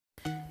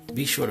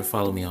Be sure to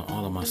follow me on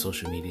all of my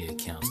social media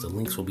accounts. The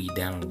links will be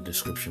down in the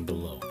description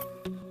below.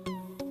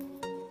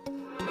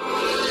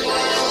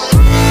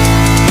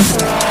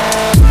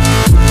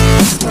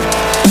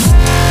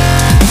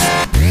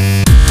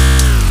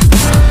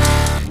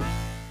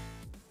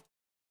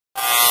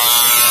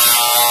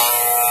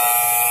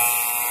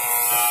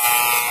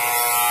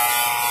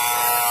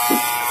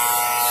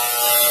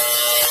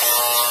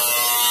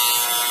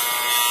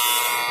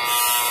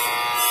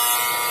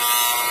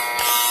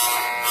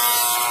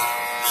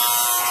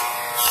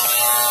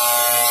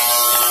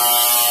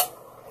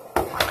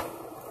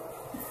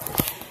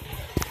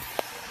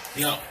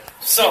 Yo,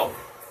 so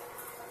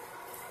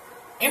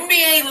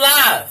NBA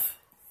Live,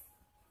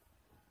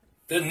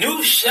 the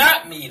new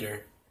shot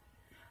meter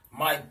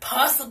might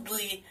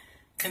possibly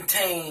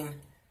contain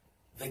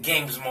the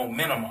game's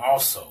momentum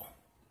also.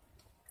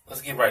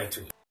 Let's get right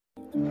into it.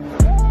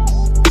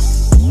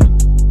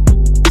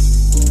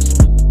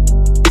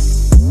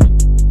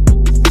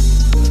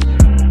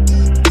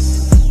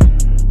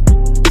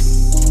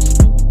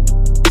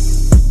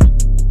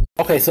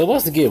 Okay, so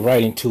let's get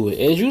right into it.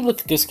 As you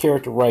look at this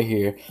character right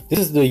here, this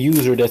is the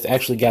user that's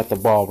actually got the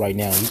ball right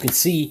now. You can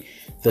see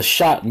the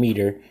shot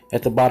meter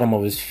at the bottom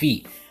of his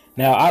feet.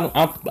 Now,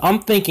 I'm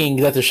thinking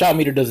that the shot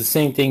meter does the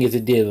same thing as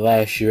it did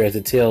last year, as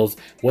it tells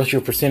what's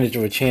your percentage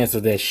of a chance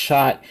of that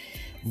shot.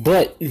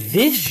 But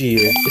this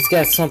year, it's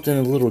got something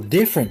a little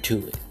different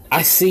to it.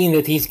 I seen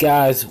that these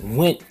guys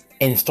went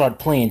and started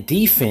playing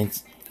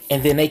defense,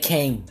 and then they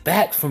came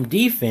back from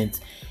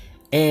defense,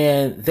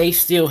 and they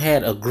still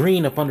had a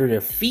green up under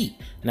their feet.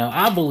 Now,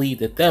 I believe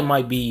that that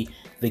might be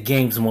the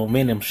game's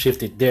momentum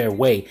shifted their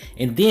way.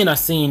 And then I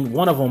seen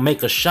one of them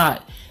make a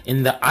shot,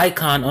 and the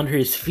icon under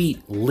his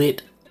feet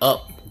lit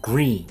up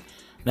green.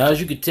 Now,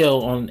 as you can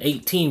tell, on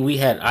 18, we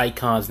had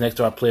icons next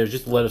to our players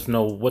just to let us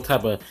know what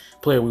type of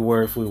player we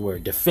were. If we were a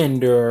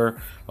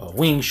defender, a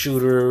wing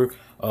shooter,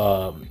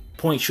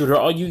 point shooter,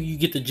 all you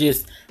get the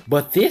gist.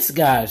 But this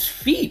guy's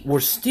feet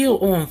were still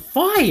on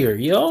fire,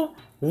 yo.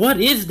 What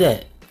is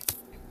that?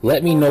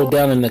 Let me know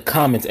down in the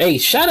comments. Hey,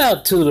 shout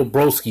out to the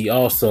Broskie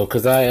also,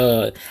 because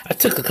I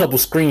took a couple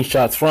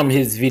screenshots from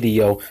his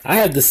video. I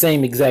had the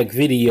same exact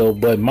video,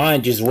 but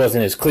mine just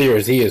wasn't as clear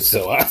as his,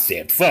 so I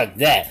said, fuck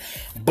that.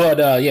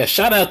 But yeah,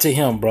 shout out to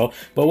him, bro.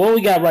 But what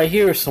we got right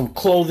here is some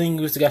clothing.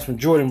 We got some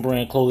Jordan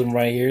brand clothing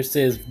right here. It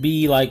says,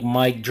 be like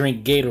Mike,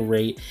 drink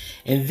Gatorade.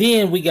 And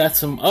then we got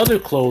some other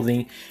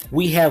clothing.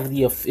 We have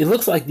the, it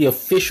looks like the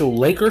official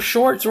Laker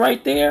shorts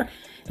right there.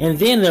 And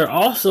then there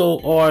also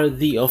are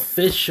the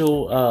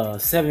official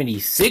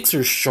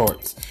 76ers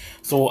shorts.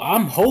 So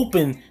I'm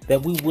hoping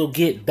that we will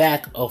get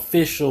back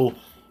official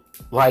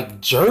like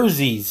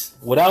jerseys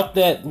without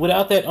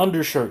that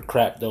undershirt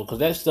crap though, because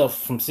that stuff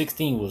from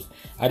 16 was,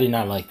 I did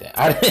not like that.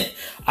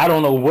 I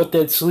don't know what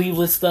that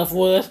sleeveless stuff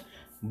was,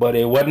 but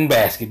it wasn't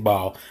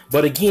basketball.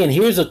 But again,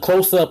 here's a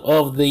close-up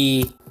of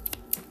the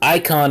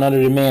icon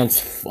under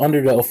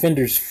the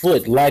offender's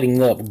foot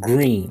lighting up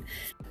green.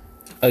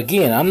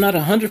 Again, I'm not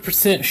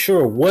 100%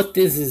 sure what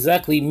this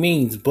exactly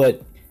means,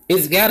 but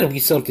it's got to be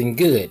something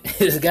good.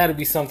 It's got to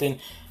be something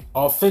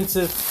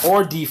offensive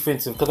or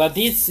defensive, because I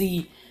did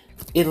see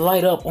it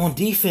light up on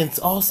defense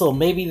also.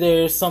 Maybe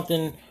there's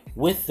something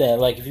with that.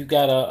 Like if you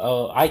got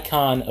a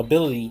icon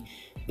ability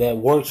that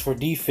works for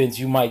defense,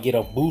 you might get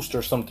a boost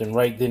or something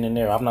right then and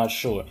there. I'm not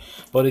sure.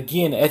 But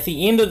again, at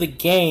the end of the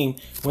game,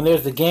 when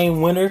there's the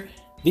game winner,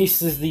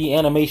 this is the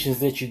animations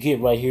that you get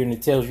right here, and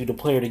it tells you the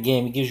player of the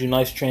game. It gives you a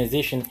nice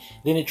transition.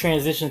 Then it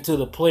transitions to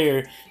the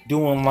player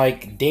doing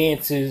like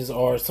dances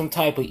or some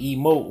type of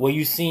emote. Where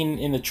you seen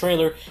in the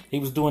trailer, he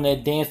was doing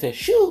that dance that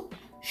shoot,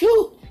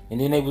 shoot, and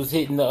then they was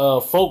hitting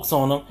the folks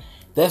on them.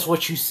 That's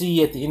what you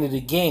see at the end of the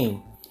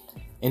game.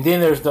 And then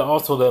there's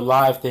also the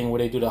live thing where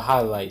they do the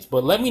highlights.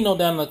 But let me know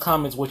down in the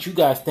comments what you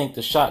guys think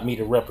the shot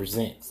meter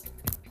represents.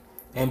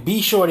 And be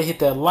sure to hit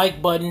that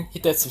like button,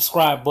 hit that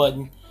subscribe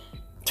button.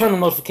 Turn the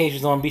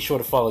notifications on. Be sure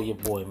to follow your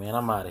boy, man.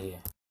 I'm out of here.